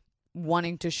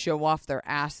wanting to show off their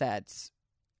assets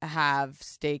have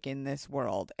stake in this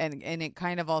world? And it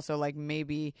kind of also like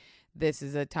maybe this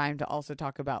is a time to also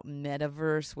talk about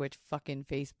metaverse, which fucking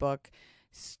Facebook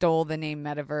stole the name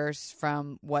metaverse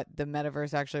from what the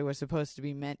metaverse actually was supposed to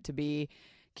be meant to be.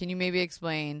 Can you maybe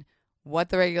explain what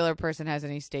the regular person has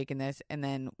any stake in this, and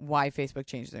then why Facebook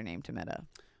changed their name to Meta?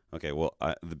 Okay, well,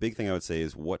 the big thing I would say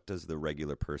is, what does the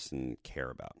regular person care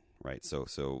about, right?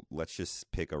 So let's just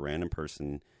pick a random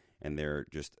person, and they're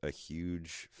just a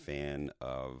huge fan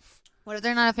of... What if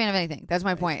they're not a fan of anything? That's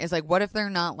my point. It's like, what if they're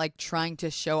not like trying to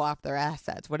show off their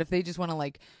assets? What if they just want to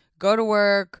like go to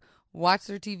work, watch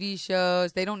their TV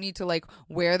shows? They don't need to like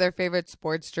wear their favorite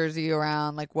sports jersey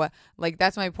around. Like what? Like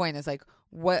that's my point. Is like,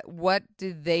 What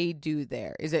do they do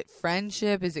there? Is it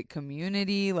friendship? Is it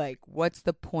community? Like, what's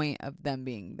the point of them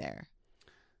being there?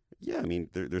 Yeah, I mean,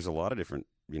 there's a lot of different,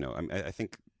 I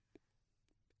think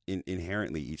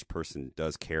inherently each person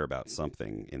does care about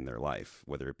something in their life,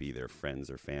 whether it be their friends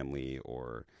or family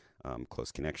or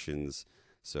close connections.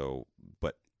 So,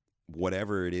 but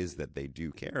whatever it is that they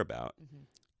do care about,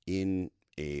 in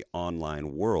a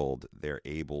online world, they're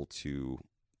able to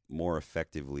more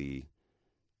effectively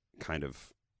kind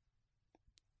of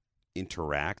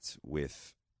interact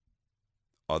with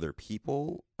other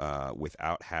people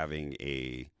without having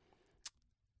a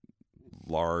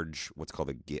large, what's called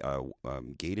a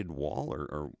gated wall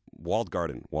or walled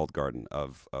garden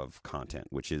of content,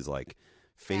 which is like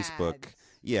Facebook. Ads.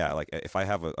 Yeah, like if I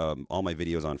have all my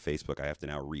videos on Facebook, I have to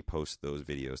now repost those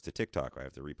videos to TikTok. I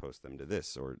have to repost them to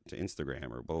this or to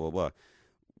Instagram or blah, blah, blah.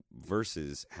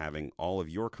 Versus having all of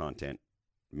your content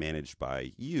managed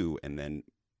by you and then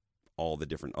all the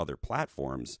different other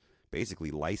platforms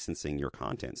basically licensing your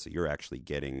content. So you're actually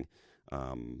getting,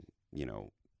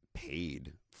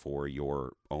 paid for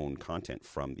your own content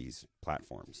from these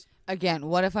platforms. Again,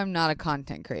 what if I'm not a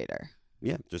content creator?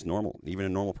 Yeah, just normal. Even a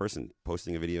normal person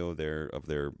posting a video of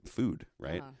their food,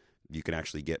 right? You can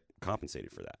actually get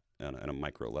compensated for that on a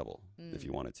micro level if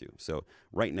you wanted to. So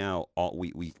right now,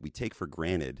 we take for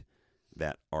granted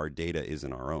that our data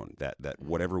isn't our own, that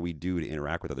whatever we do to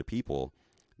interact with other people,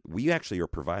 we actually are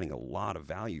providing a lot of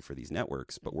value for these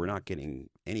networks, but we're not getting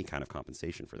any kind of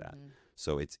compensation for that.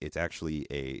 So it's actually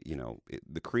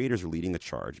the creators are leading the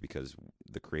charge because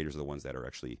the creators are the ones that are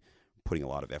actually putting a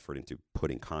lot of effort into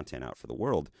putting content out for the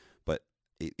world, but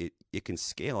it can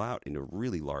scale out in a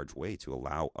really large way to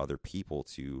allow other people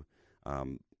to,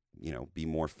 be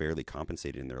more fairly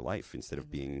compensated in their life instead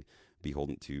of being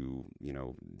beholden to,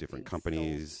 different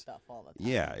companies. Stuff all the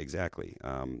time. Yeah, exactly.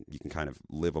 You can kind of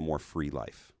live a more free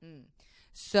life.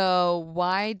 So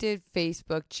why did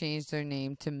Facebook change their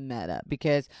name to Meta?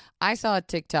 Because I saw a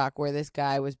TikTok where this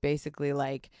guy was basically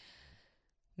like,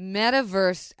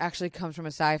 Metaverse actually comes from a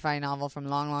sci-fi novel from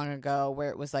long, long ago where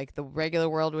it was like the regular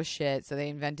world was shit. So they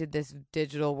invented this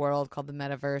digital world called the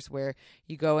Metaverse where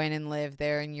you go in and live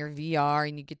there in your VR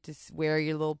and you get to wear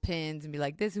your little pins and be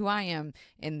like, this is who I am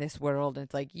in this world. And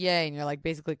it's like, yay. And you're like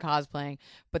basically cosplaying.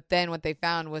 But then what they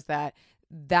found was that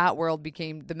world the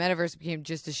metaverse became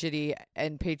just as shitty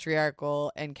and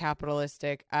patriarchal and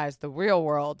capitalistic as the real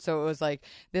world. So it was like,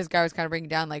 this guy was kind of breaking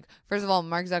down, like, first of all,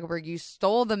 Mark Zuckerberg, you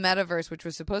stole the metaverse, which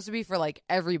was supposed to be for like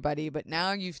everybody, but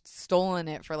now you've stolen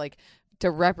it for like, to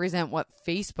represent what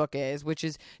Facebook is, which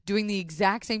is doing the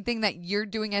exact same thing that you're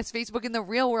doing as Facebook in the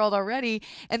real world already.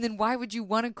 And then why would you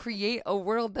want to create a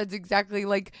world that's exactly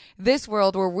like this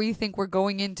world where we think we're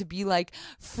going in to be like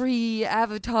free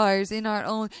avatars in our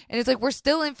own, and it's like we're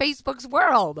still in Facebook's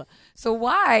world. So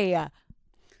why?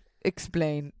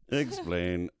 Explain.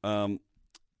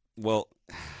 Well,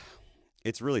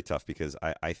 it's really tough because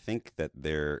I think that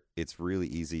it's really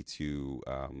easy to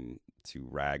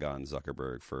rag on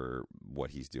Zuckerberg for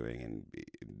what he's doing and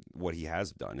what he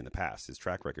has done in the past. His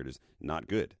track record is not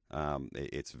good.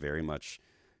 It's very much,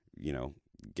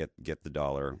 get the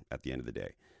dollar at the end of the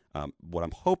day. What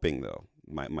I'm hoping, though,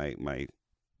 my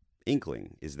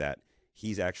inkling is that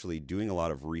he's actually doing a lot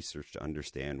of research to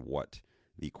understand what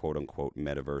the quote-unquote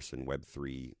metaverse and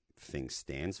Web3 thing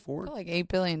stands for. Like $8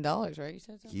 billion, right? You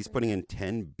said something? He's putting in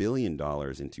 $10 billion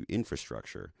into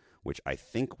infrastructure, which I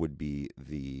think would be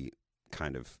the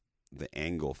kind of the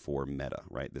angle for Meta,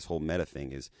 right? This whole Meta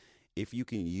thing is if you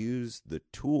can use the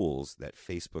tools that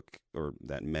Facebook or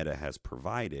that Meta has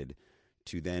provided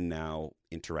to then now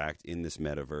interact in this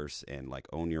metaverse and like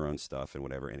own your own stuff and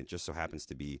whatever, and it just so happens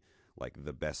to be like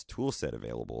the best tool set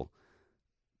available,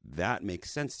 that makes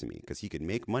sense to me because he could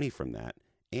make money from that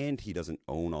and he doesn't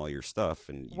own all your stuff.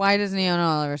 And why doesn't he own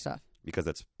all of our stuff? Because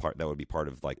that would be part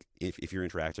of, like, if you're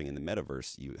interacting in the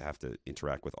metaverse, you have to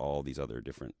interact with all these other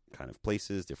different kind of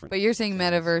places, different. But you're saying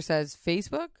metaverse as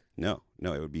Facebook? No,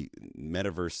 it would be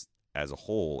metaverse as a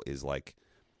whole is like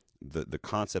the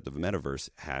concept of a metaverse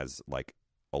has like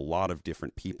a lot of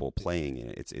different people playing in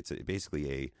it. It's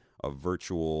basically a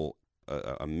virtual,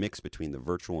 a mix between the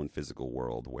virtual and physical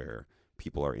world where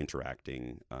people are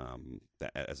interacting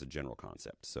as a general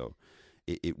concept. So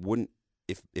it wouldn't.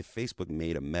 If Facebook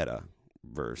made a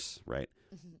metaverse, right,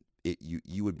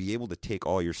 you would be able to take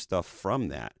all your stuff from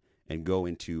that and go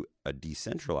into a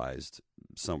decentralized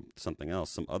something else,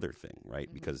 some other thing,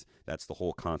 right? Because that's the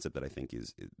whole concept that I think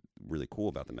is really cool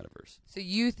about the metaverse. So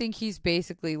you think he's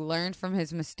basically learned from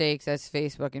his mistakes as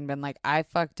Facebook and been like, I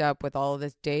fucked up with all of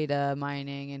this data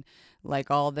mining and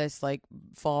like all this like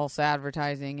false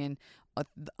advertising and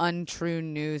untrue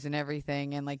news and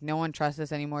everything, and like no one trusts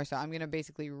us anymore, so I'm going to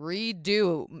basically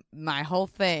redo my whole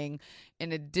thing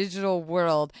in a digital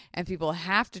world, and people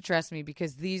have to trust me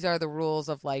because these are the rules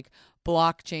of like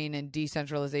blockchain and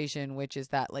decentralization, which is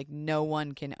that like no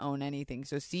one can own anything.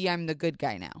 So see, I'm the good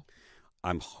guy now.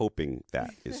 I'm hoping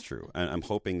that is true. And I'm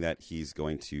hoping that he's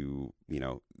going to,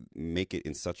 make it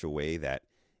in such a way that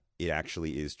it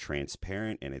actually is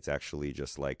transparent, and it's actually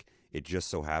just like, it just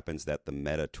so happens that the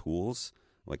meta tools,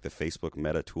 like the Facebook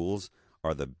meta tools,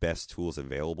 are the best tools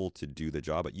available to do the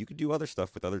job. But you could do other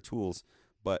stuff with other tools,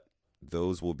 but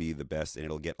those will be the best, and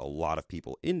it'll get a lot of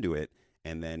people into it.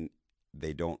 And then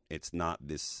it's not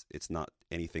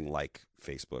anything like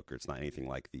Facebook, or it's not anything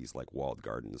like these like walled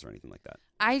gardens or anything like that.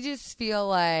 I just feel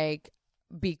like,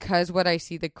 because what I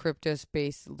see the crypto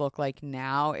space look like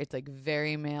now, it's like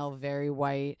very male, very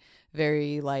white,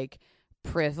 very like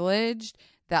privileged,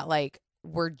 that like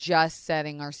we're just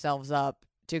setting ourselves up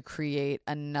to create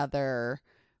another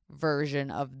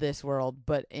version of this world,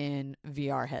 but in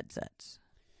VR headsets.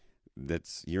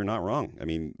 You're not wrong. I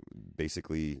mean,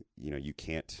 basically, you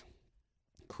can't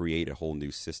create a whole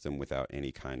new system without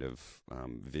any kind of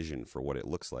vision for what it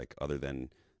looks like other than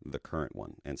the current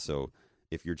one. And so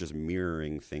if you're just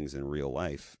mirroring things in real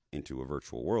life into a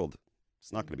virtual world,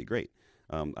 it's not going to be great.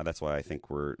 That's why I think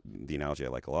the analogy I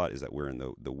like a lot is that we're in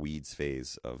the weeds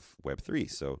phase of Web3.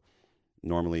 So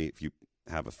normally if you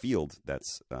have a field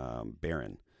that's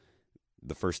barren,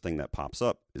 the first thing that pops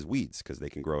up is weeds, because they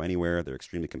can grow anywhere. They're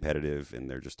extremely competitive, and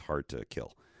they're just hard to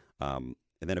kill. And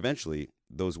then eventually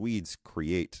those weeds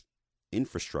create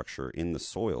infrastructure in the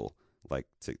soil, like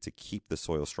to keep the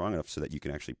soil strong enough so that you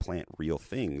can actually plant real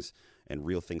things, and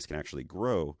real things can actually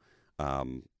grow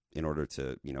in order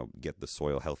to, get the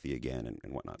soil healthy again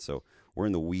and whatnot. So we're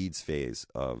in the weeds phase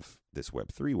of this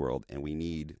Web3 world, and we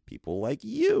need people like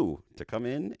you to come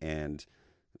in and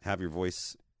have your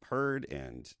voice heard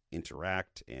and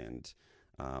interact and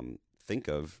think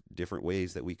of different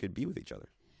ways that we could be with each other.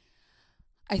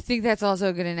 I think that's also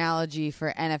a good analogy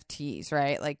for NFTs,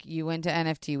 right? Like you went to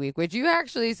NFT week, which you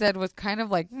actually said was kind of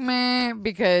like meh,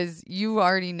 because you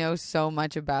already know so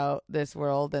much about this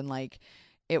world, and like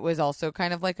it was also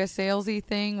kind of like a salesy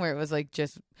thing where it was like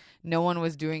just no one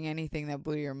was doing anything that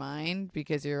blew your mind,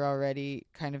 because you're already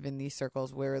kind of in these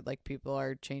circles where like people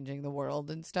are changing the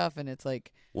world and stuff, and it's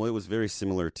like, well, it was very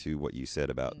similar to what you said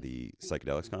about the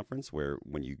psychedelics conference, where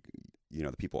when the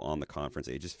people on the conference,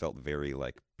 it just felt very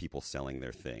like people selling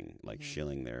their thing, like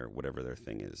shilling their whatever their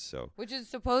thing is. So, which is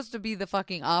supposed to be the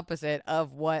fucking opposite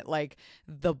of what like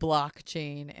the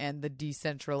blockchain and the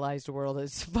decentralized world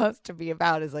is supposed to be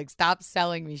about, is like, stop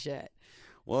selling me shit.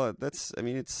 Well,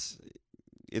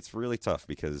 it's really tough,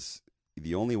 because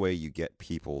the only way you get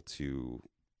people to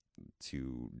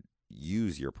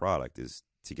use your product is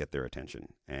to get their attention.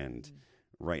 And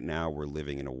right now we're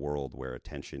living in a world where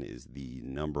attention is the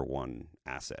number one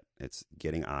asset. It's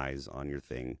getting eyes on your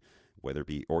thing, whether it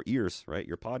be, or ears, right?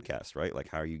 Your podcast, right? Like,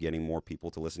 how are you getting more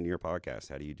people to listen to your podcast?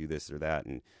 How do you do this or that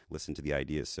and listen to the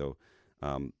ideas? So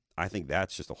I think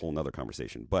that's just a whole nother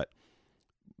conversation. But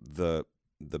the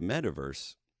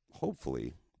metaverse,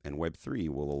 hopefully, and Web3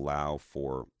 will allow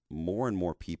for more and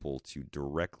more people to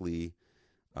directly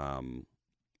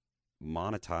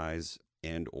monetize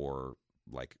and or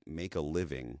like make a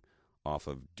living off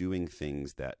of doing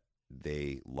things that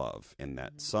they love and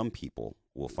that some people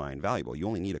will find valuable. You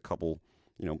only need a couple,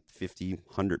 50,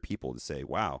 100 people to say,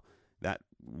 wow, that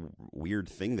weird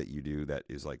thing that you do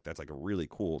that's like a really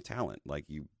cool talent. Like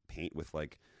you paint with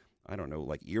like, I don't know,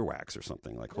 like earwax or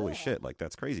something. Like, holy shit, like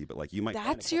that's crazy. But like you might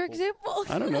That's your example?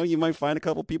 I don't know. You might find a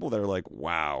couple people that are like,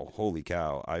 wow, holy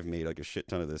cow, I've made like a shit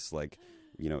ton of this like,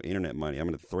 internet money. I'm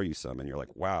going to throw you some. And you're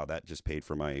like, wow, that just paid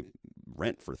for my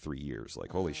rent for 3 years.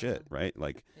 Like, holy shit, right?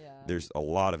 Like there's a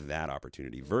lot of that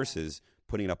opportunity versus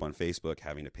putting it up on Facebook,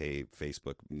 having to pay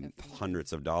Facebook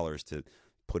hundreds of dollars to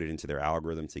put it into their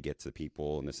algorithm to get to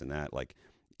people and this and that. Like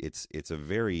it's a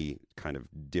very kind of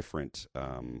different,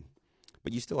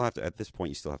 but you still have to, at this point,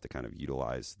 you still have to kind of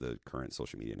utilize the current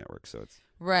social media network. So it's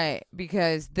right,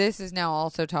 because this is now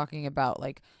also talking about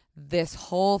like this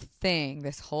whole thing,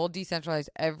 this whole decentralized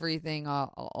everything,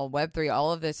 all Web3,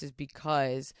 all of this is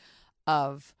because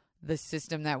of the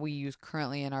system that we use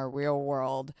currently in our real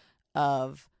world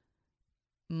of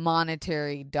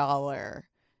monetary dollar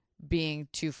being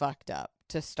too fucked up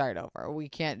to start over. We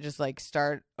can't just like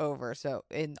start over. So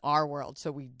in our world,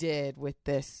 so we did with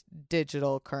this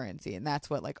digital currency, and that's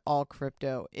what like all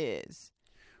crypto is.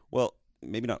 Well,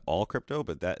 maybe not all crypto,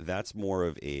 but that's more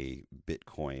of a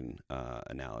Bitcoin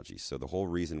analogy. So the whole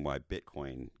reason why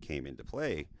Bitcoin came into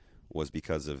play was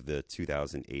because of the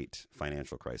 2008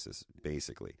 financial crisis.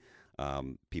 Basically,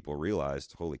 people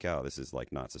realized, holy cow, this is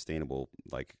like not sustainable.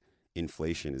 Like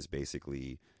inflation is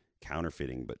basically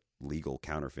counterfeiting, but legal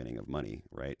counterfeiting of money,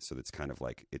 right? So it's kind of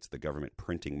like it's the government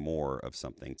printing more of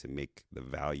something to make the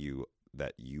value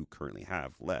that you currently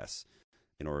have less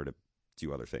in order to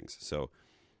do other things. So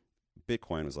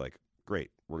Bitcoin was like,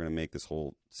 great, we're going to make this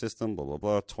whole system, blah, blah,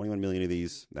 blah, 21 million of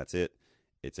these, that's it.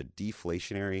 It's a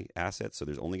deflationary asset, so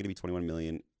there's only going to be 21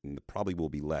 million, and probably will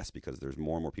be less because there's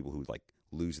more and more people who like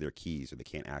lose their keys or they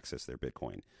can't access their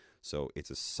Bitcoin. So it's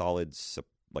a solid,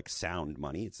 like sound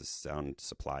money. It's a sound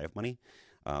supply of money.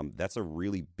 That's a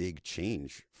really big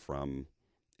change from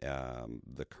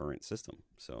the current system.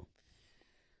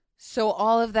 So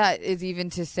all of that is even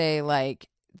to say like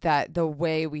that the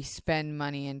way we spend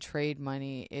money and trade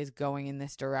money is going in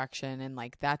this direction. And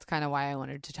like, that's kind of why I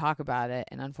wanted to talk about it.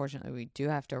 And unfortunately we do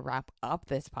have to wrap up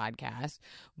this podcast,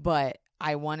 but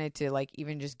I wanted to like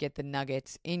even just get the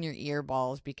nuggets in your ear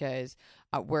balls because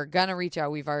we're going to reach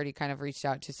out. We've already kind of reached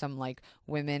out to some like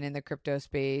women in the crypto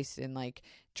space and like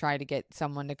try to get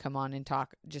someone to come on and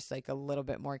talk just like a little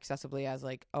bit more accessibly as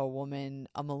like a woman,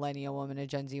 a millennial woman, a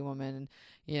Gen Z woman,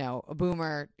 you know, a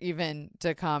boomer, even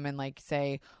to come and like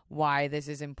say why this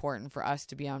is important for us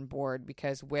to be on board,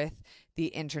 because with the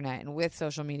internet and with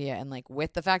social media and like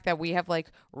with the fact that we have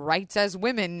like rights as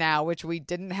women now, which we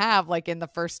didn't have like in the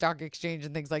first stock exchange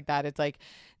and things like that, it's like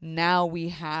now we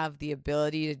have the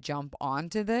ability to jump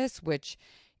onto this, which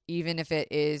even if it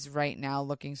is right now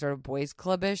looking sort of boys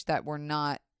clubbish, that we're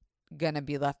not going to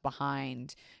be left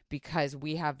behind because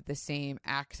we have the same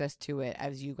access to it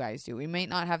as you guys do. We may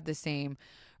not have the same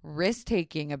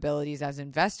risk-taking abilities as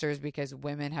investors because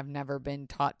women have never been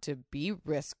taught to be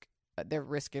they're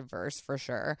risk averse for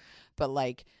sure. But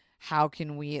like, how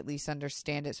can we at least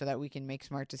understand it so that we can make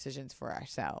smart decisions for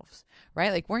ourselves,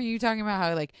 right? Like, weren't you talking about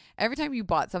how like every time you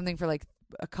bought something for like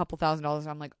a couple $1,000s,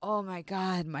 I'm like, oh my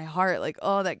God, my heart, like,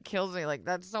 oh, that kills me. Like,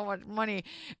 that's so much money.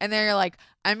 And then you're like,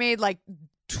 I made like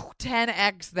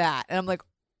 10x that. And I'm like,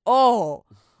 oh,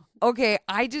 okay.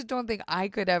 I just don't think I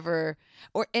could ever,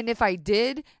 and if I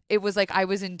did, it was like I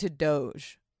was into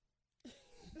Doge.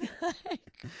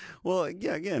 Well,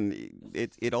 yeah, again,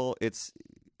 it's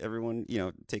everyone, you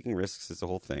know, taking risks is the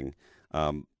whole thing.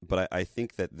 But I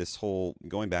think that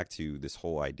going back to this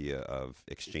whole idea of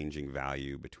exchanging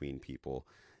value between people,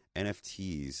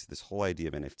 NFTs, this whole idea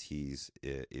of NFTs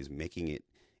is making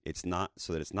it's not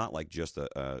so that it's not like just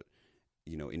a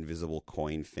you know, invisible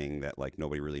coin thing that like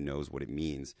nobody really knows what it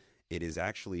means. It is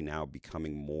actually now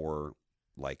becoming more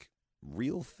like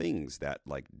real things that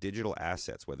like digital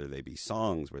assets, whether they be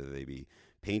songs, whether they be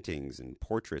paintings and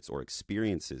portraits or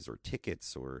experiences or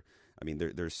tickets, or I mean,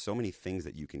 there's so many things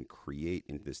that you can create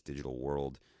in this digital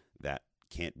world that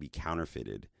can't be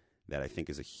counterfeited, that I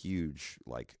think is a huge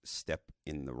like step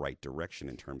in the right direction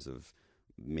in terms of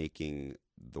making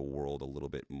the world a little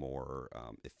bit more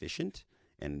efficient.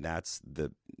 And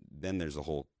then there's a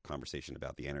whole conversation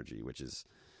about the energy,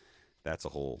 that's a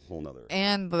whole nother.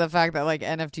 And the fact that like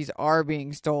NFTs are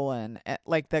being stolen,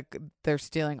 like they're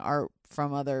stealing art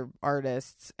from other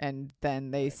artists and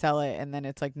then they sell it and then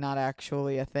it's like not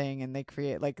actually a thing, and they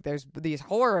create like there's these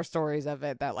horror stories of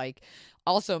it that like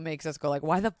also makes us go like,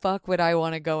 why the fuck would I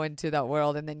want to go into that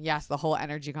world? And then yes, the whole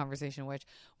energy conversation, which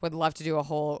would love to do a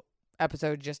whole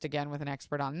episode just again with an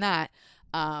expert on that.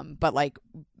 But like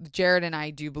Jared and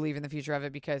I do believe in the future of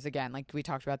it because again, like we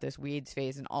talked about this weeds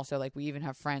phase, and also like we even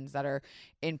have friends that are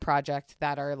in projects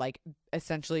that are like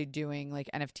essentially doing like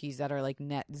NFTs that are like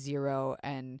net zero.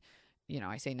 And you know,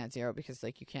 I say net zero because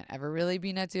like you can't ever really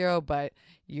be net zero, but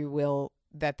you will,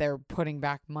 that they're putting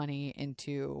back money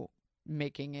into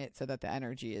making it so that the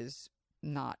energy is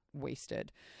not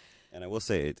wasted. And I will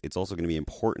say it's also going to be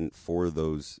important for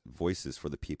those voices, for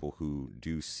the people who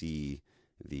do see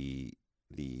the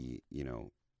you know,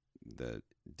 the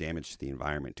damage to the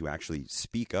environment, to actually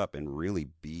speak up and really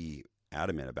be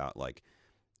adamant about like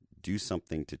do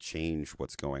something to change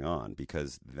what's going on,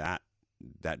 because that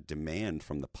demand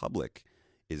from the public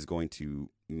is going to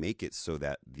make it so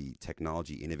that the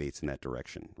technology innovates in that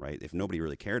direction, right? If nobody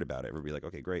really cared about it, everybody like,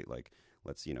 okay, great, like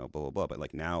let's, you know, blah, blah, blah. But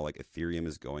like now, like Ethereum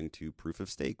is going to proof of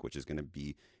stake, which is going to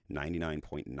be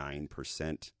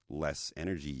 99.9% less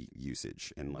energy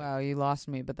usage. And like, wow, you lost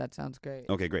me, but that sounds great.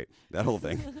 Okay, great. That whole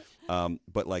thing.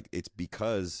 But like, it's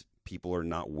because people are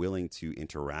not willing to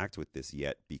interact with this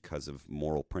yet because of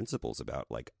moral principles about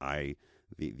like,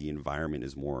 the environment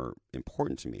is more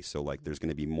important to me. So like, there's going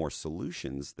to be more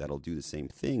solutions that'll do the same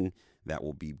thing that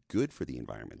will be good for the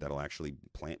environment, that'll actually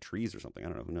plant trees or something. I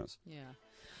don't know. Who knows? Yeah.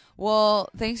 Well,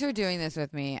 thanks for doing this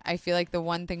with me. I feel like the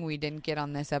one thing we didn't get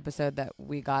on this episode that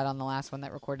we got on the last one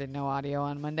that recorded no audio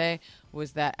on Monday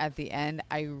was that at the end,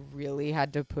 I really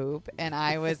had to poop. And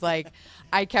I was like,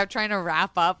 I kept trying to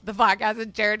wrap up the podcast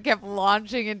and Jared kept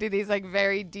launching into these like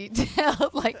very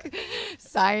detailed, like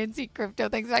science-y crypto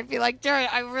things. And I feel like, Jared,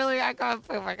 I gotta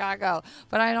poop. I gotta go.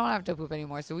 But I don't have to poop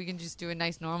anymore. So we can just do a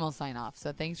nice normal sign off.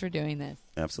 So thanks for doing this.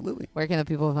 Absolutely. Where can the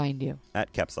people find you?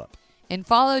 At KEPSUP. And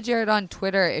follow Jared on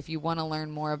Twitter if you want to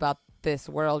learn more about this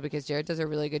world, because Jared does a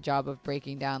really good job of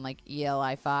breaking down like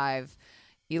Eli 5,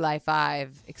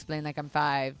 explain like I'm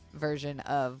 5 version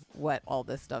of what all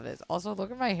this stuff is. Also, look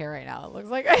at my hair right now. It looks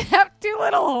like I have 2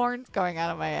 little horns going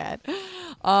out of my head.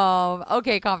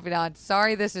 Okay, confidant.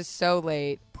 Sorry this is so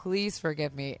late. Please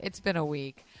forgive me. It's been a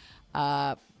week.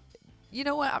 You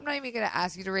know what? I'm not even going to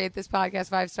ask you to rate this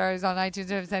podcast 5 stars on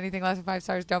iTunes. If it's anything less than 5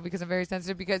 stars, don't, because I'm very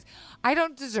sensitive, because I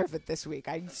don't deserve it this week.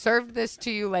 I served this to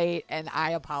you late, and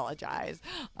I apologize.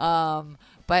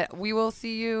 But we will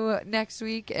see you next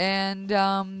week. And,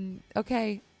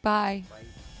 okay, bye.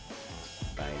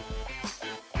 Bye.